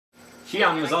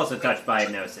Shion was also touched by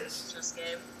hypnosis. This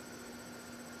game.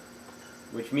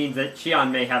 Which means that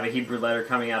Shion may have a Hebrew letter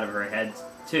coming out of her head,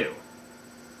 too.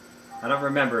 I don't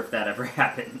remember if that ever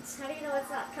happens. How do you know it's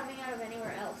not coming out of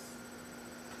anywhere else?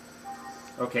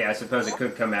 Okay, I suppose it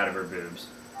could come out of her boobs.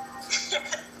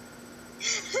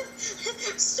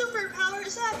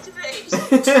 Superpowers activate!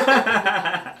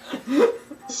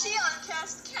 Shion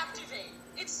cast Captivate.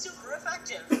 It's super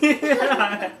effective.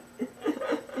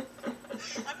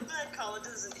 I'm glad Colin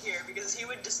isn't here because he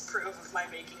would disapprove of my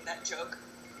making that joke.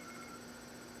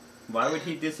 Why would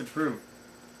he disapprove?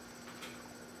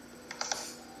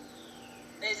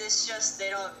 It's just they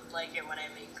don't like it when I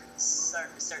make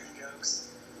certain jokes.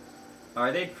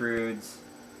 Are they prudes?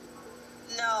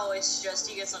 No, it's just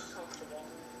he gets uncomfortable.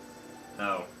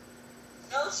 Oh.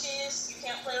 No cheese, you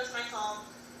can't play with my phone.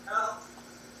 No.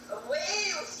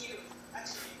 Away with you!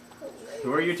 Actually.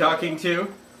 Who are you talking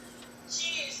to?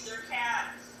 Cheese, they're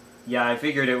cat. Yeah, I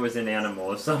figured it was an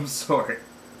animal of some sort.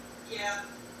 Yeah.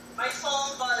 My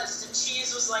phone buzzed and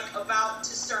Cheese was like about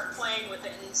to start playing with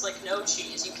it and it's like, no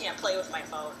Cheese, you can't play with my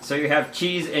phone. So you have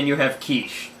cheese and you have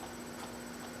quiche.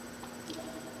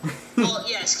 Well,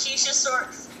 yes, quiche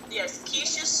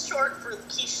is short for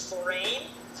quiche Lorraine,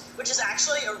 which is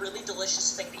actually a really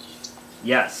delicious thing to eat.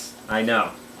 Yes, I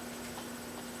know.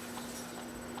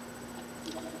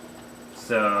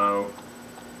 So,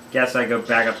 guess I go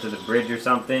back up to the bridge or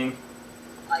something?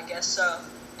 I guess so.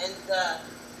 And,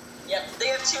 yeah, they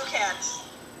have two cats.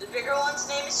 The bigger one's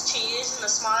name is Cheese, and the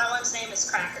smaller one's name is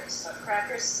Crackers. But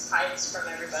Crackers hides from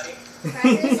everybody.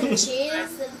 Crackers and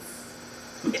cheese?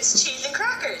 It's Cheese and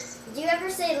Crackers! Do you ever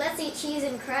say, let's eat cheese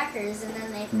and crackers, and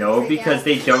then they No, because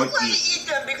they don't Let me eat. eat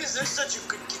them because they're such a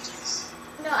good kitties.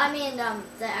 No, I mean,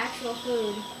 the actual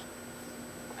food.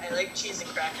 I like cheese and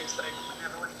crackers, but I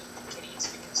never want to eat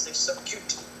kitties because they're so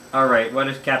cute. Alright, what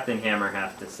does Captain Hammer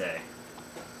have to say?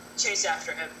 Chase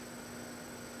after him.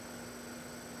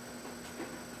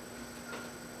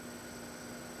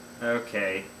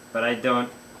 Okay, but I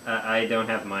don't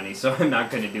have money, so I'm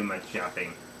not going to do much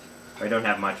shopping. Or I don't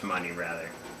have much money, rather.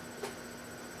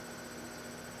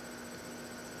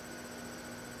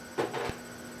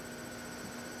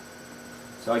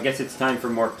 So I guess it's time for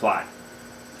more plot.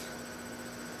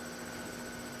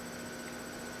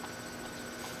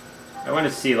 I want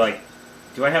to see, like,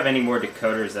 do I have any more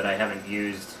decoders that I haven't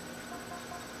used?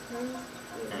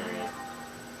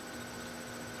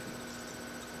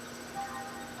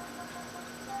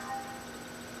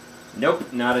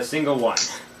 Nope, not a single one.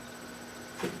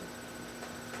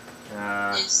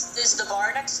 Is the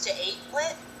bar next to 8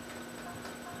 lit?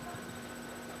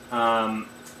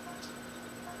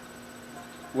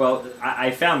 Well,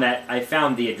 I found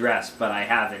the address, but I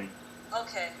haven't.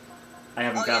 Okay. I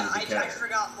haven't found the decoder. I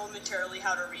forgot momentarily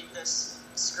how to read this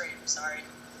screen, sorry.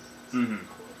 Mm-hmm.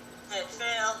 It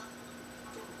failed.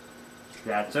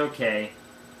 That's okay.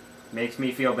 Makes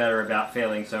me feel better about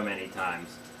failing so many times.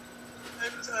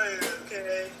 I'm tired,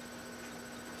 okay?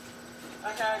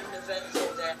 I had an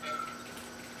eventful day.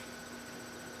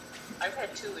 I've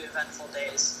had 2 eventful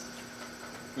days.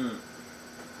 Hmm.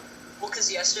 Well,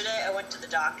 because yesterday I went to the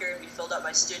doctor and we filled out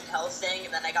my student health thing,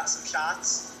 and then I got some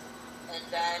shots. And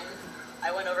then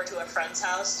I went over to a friend's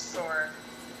house for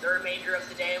the remainder of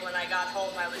the day. When I got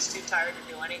home, I was too tired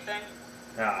to do anything.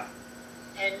 Ah.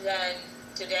 And then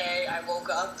today I woke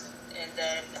up, and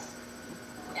then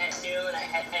at noon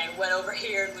I went over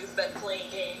here, and we've been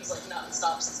playing games like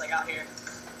non-stop since I got here.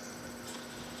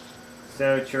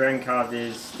 So Cherenkov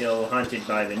is still haunted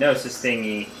by the Gnosis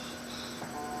thingy.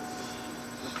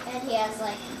 And he has,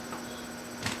 like,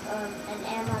 an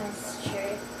M on his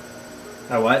shirt.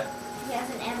 A what? He has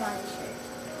an M on his shirt.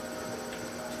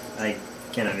 I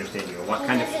can't understand you. What He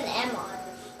kind has of... an M on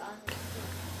his shirt.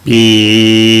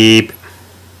 Beep.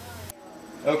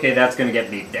 Okay, that's gonna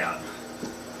get beeped out.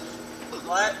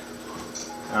 What?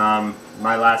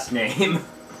 My last name.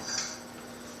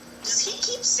 Does he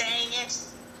keep saying it?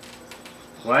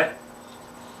 What?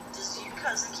 Does your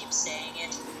cousin keep saying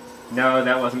it? No,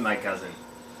 that wasn't my cousin.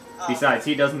 Oh. Besides,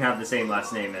 he doesn't have the same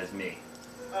last name as me.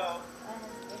 Oh.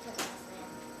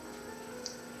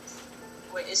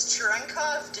 Wait, is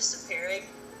Cherenkov disappearing?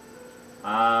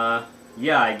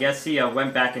 Yeah, I guess he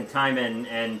went back in time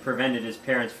and prevented his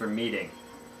parents from meeting.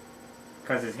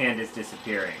 Because his hand is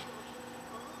disappearing.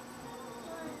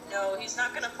 No, he's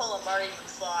not gonna pull a Marty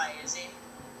McFly, is he?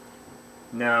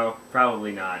 No,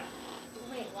 probably not.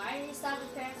 Wait, why did he stop his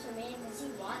parents from meeting? Does he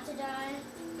want to die?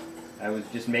 I was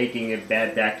just making a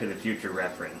bad Back to the Future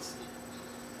reference.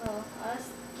 Oh, I was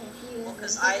confused. Well,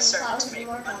 'cause I started to it make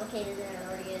more one. complicated than it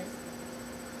already is.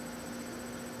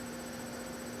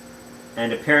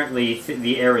 And apparently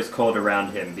the air is cold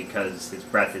around him because his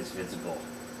breath is visible.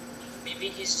 Maybe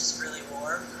he's just really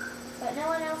warm. But no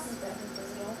one else's breath is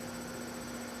visible.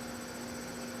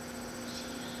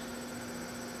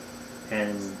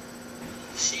 And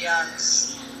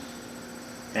Shion.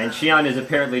 Shion is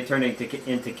apparently turning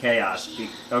into chaos.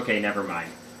 Okay, never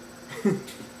mind.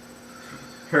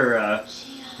 Her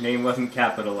name wasn't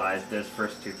capitalized those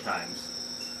first 2 times.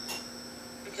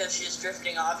 Because she's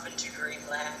drifting off into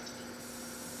Dreamland.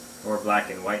 Or Black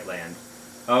and White Land.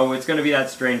 Oh, it's gonna be that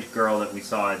strange girl that we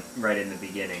saw right in the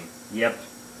beginning. Yep.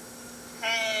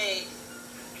 Hey!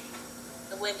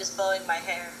 The wind is blowing my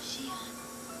hair.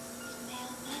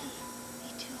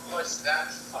 What's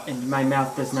that? And my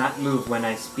mouth does not move when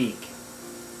I speak.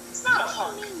 It's not a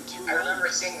hunk. I remember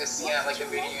seeing this scene at like the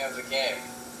beginning of the game.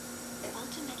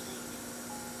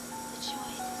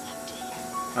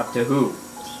 Up to who?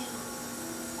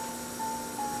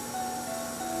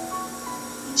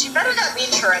 She better not mean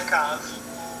Cherenkov.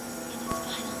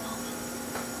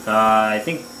 I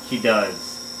think she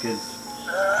does, because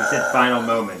she said final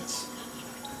moments.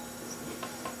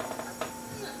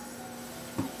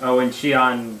 Oh, and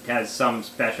Shion has some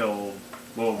special,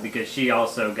 well, because she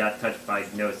also got touched by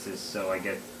Gnosis, so I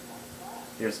guess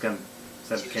there's some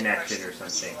connection or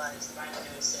something.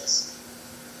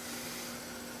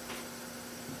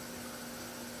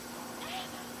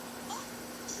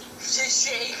 Just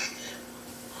shake.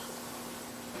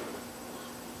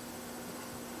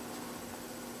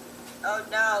 Oh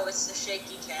no, it's the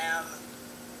shaky cam.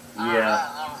 Yeah.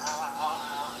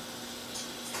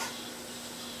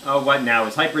 Oh, what now?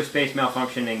 Is hyperspace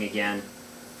malfunctioning again?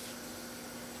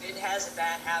 It has a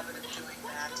bad habit of doing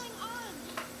that.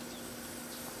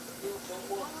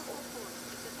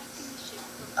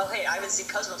 Oh hey, I haven't seen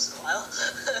Cosmos in a while.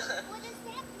 What does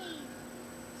that mean?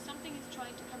 Something is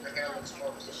trying to come Her to hair contact looks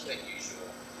more with the than ship. usual.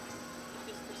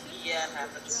 Yeah, it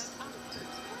happens.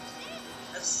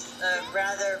 That's a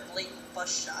rather blatant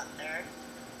bus shot there.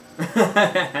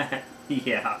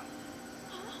 Yeah.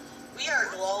 We are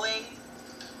glowing.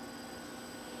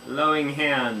 Glowing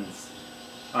hands.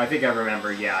 Oh, I think I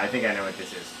remember. Yeah, I think I know what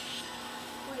this is.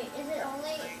 Wait, is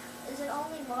it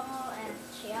only Momo and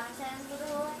Shion's hands that are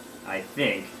glowing? I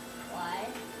think. Why?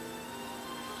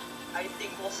 I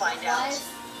think we'll find Why out. is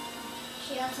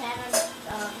Shion's hand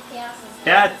on Chaos's hand?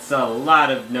 That's a lot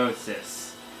of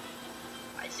Gnosis.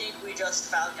 I think we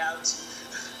just found out.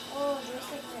 Oh,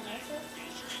 joysticks are Gnosis?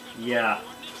 Yeah.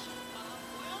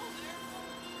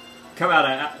 Come out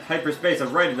of hyperspace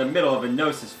right in the middle of a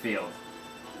Gnosis field.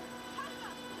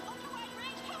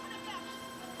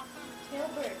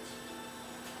 Gilbert.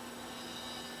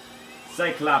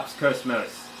 Cyclops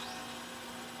KOS-MOS.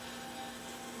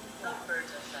 Bird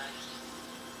effect.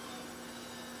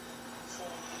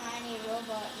 Tiny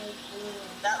robot made blue.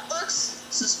 That looks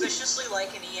suspiciously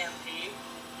like an EMP.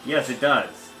 Yes, it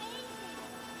does.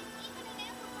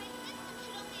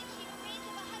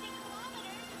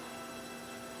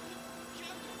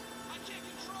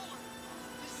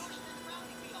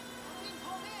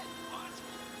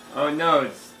 Oh no,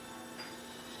 it's...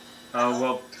 Oh,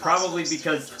 well, probably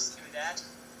because Just do that.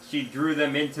 she drew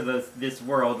them into this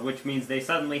world, which means they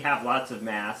suddenly have lots of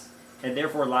mass, and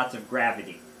therefore lots of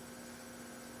gravity.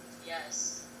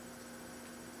 Yes.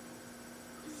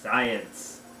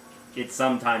 Science. It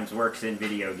sometimes works in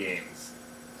video games.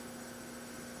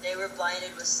 They were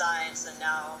blinded with science, and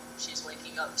now she's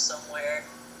waking up somewhere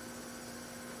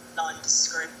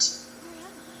nondescript.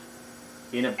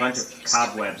 In a bunch of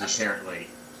cobwebs, apparently.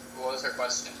 What was her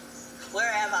question?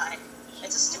 Where am I?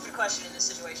 It's a stupid question in this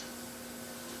situation.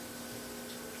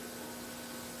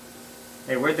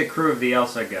 Hey, where'd the crew of the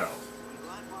Elsa go?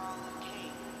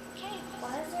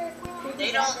 Why is there a creepy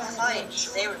They don't background fight.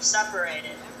 image? They were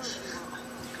separated.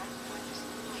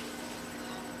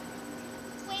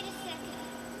 Wait a second.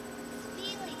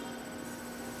 Feeling.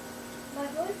 My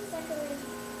voice is echoing.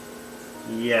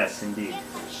 Yes, indeed. Yes,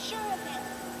 I'm sure of it.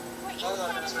 We're Oh,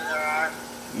 inside that's an where there are.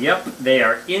 Yep, they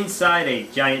are inside a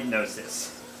giant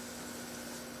Gnosis.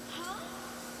 Huh?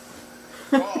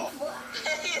 Whoa!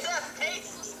 Hey, that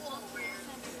face was so weird.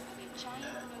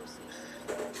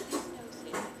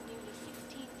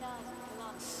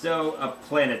 So, a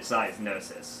planet-sized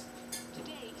Gnosis. To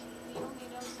date, the only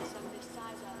gnosis of this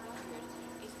size on record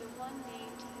is the one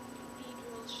named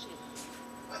Cathedral Ship.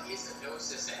 What is the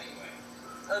Gnosis anyway?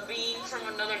 A being from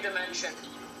another dimension.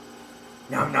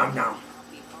 Nom nom nom.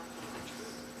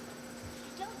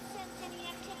 Don't sense any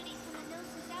activity from the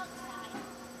gnosis outside.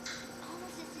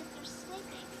 Almost as if they're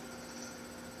sleeping.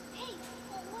 Hey,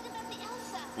 well, what about the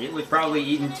Elsa? It was probably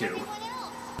eaten too. Everyone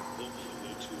else? Hopefully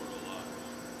they two are alive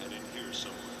and in here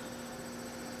somewhere.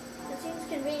 Does he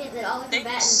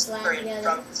slam separate together.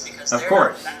 drugs because Of they're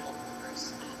course. battle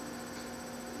members.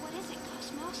 What is it,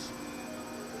 KOS-MOS?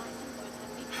 My sensors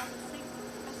have picked up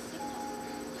a signal.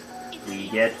 It's We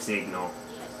the get outside? signal.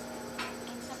 Yes,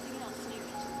 and something else near it.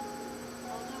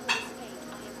 Although it is faint,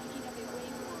 I am picking up a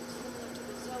waveform similar to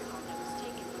the Zohar that was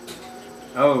taken from the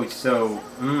Berlin. Oh, so,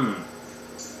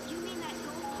 You mean that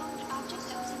gold-colored object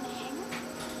that was in the hangar?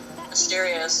 That thing-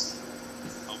 Mysterious.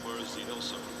 How far is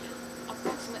Xenosaga here?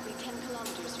 Approximately 10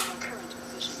 kilometers from our current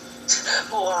position.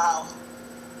 Wow.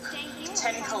 Stay here.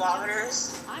 10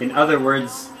 kilometers? in other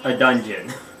words, a dungeon.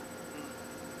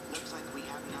 Looks like we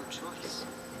have no choice.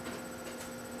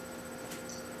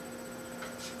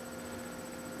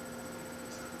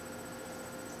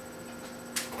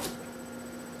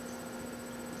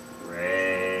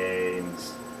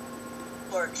 Brains.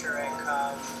 Torture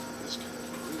income. This can't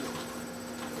be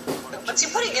real. What's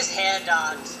he putting his hand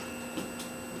on?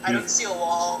 I don't see a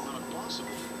wall. Not possible.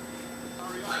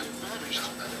 Ariana vanished,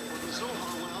 or the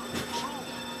Zohar went out of control.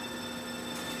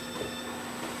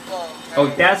 Whoa.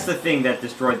 Oh, that's the thing that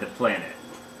destroyed the planet.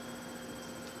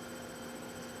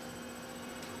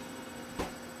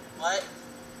 What?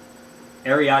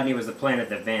 Ariadne was the planet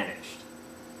that vanished.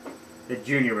 That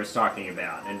Junior was talking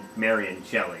about, and Mary and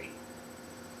Shelley.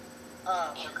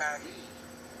 Oh, okay.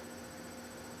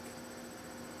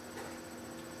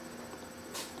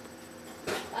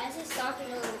 Why is he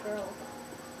stalking a little girl?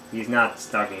 He's not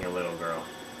stalking a little girl.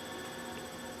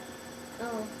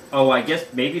 Oh. Oh, I guess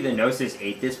maybe the Gnosis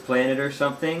ate this planet or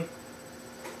something?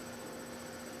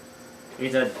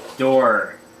 It's a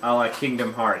door, a la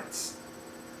Kingdom Hearts.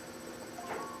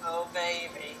 Oh,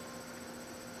 baby.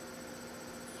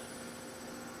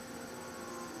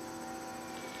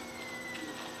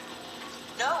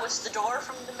 No, it's the door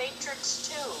from the Matrix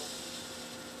 2.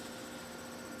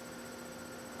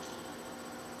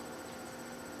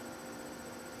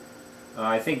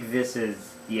 I think this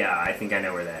is... Yeah, I think I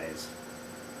know where that is.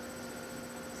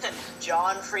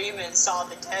 John Freeman saw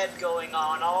the dead going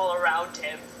on all around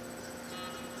him.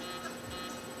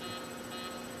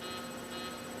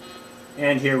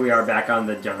 And here we are back on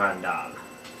the Javandal.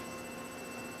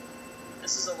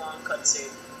 This is a long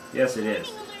cutscene. Yes, it is.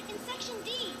 Warning alert in Section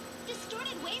D.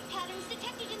 Distorted wave patterns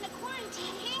detected in the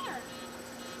quarantine hangar.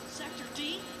 Sector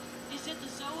D? Is it the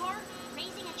Zohar?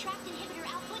 Raising a trapped inhibitor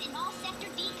output in all Sector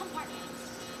D compartments.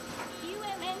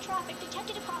 UMN traffic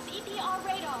detected across EPR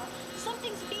radar.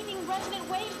 Something's beaming resonant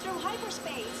waves through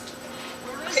hyperspace.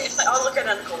 Where is Okay, it? I'll look at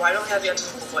it and go, why don't we have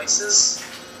identical voices?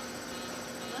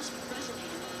 Must be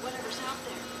resonating with whatever's out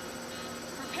there.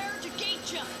 Prepare to gate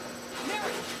jump.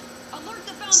 Mary, alert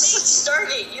the This is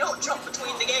foundation. Stargate, you don't jump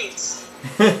between the gates.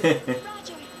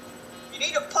 Roger. You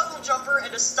need a puzzle jumper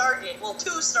and a Stargate. Well, 2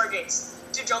 Stargates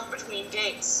to jump between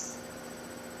gates.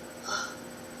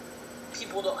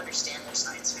 People don't understand their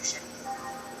science fiction.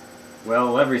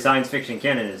 Well, every science fiction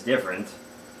canon is different.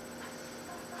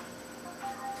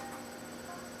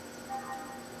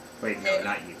 Wait, no, Hey,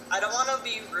 not you. I don't want to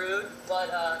be rude,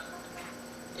 but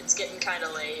it's getting kind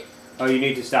of late. Oh, you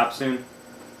need to stop soon?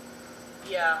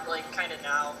 Yeah, like kind of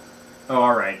now. Oh,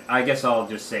 alright. I guess I'll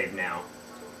just save now.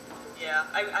 Yeah,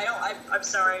 I'm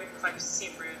sorry if I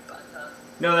seem rude, but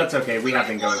No, that's okay. We have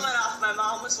been One going. went off. My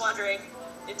mom was wondering,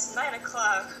 it's 9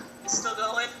 o'clock. It's still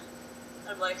going?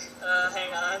 I'm like,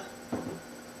 hang on.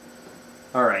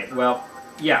 Alright, well,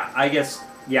 yeah, I guess,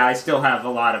 yeah, I still have a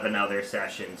lot of another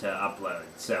session to upload,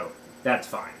 so that's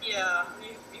fine. Yeah,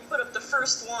 you put up the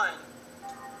first one,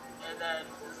 and then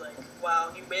it's like,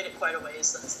 wow, you made it quite a ways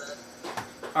since then.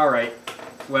 Alright,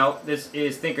 well, this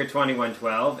is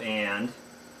Thinker2112, and...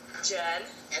 Jen.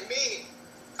 And me,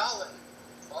 Colin.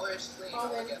 FatherSpleen all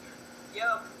Colin. together.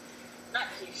 Yep. Not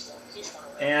Quiche though. Quiche went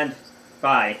away. And...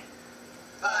 Bye.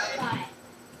 Bye. Bye.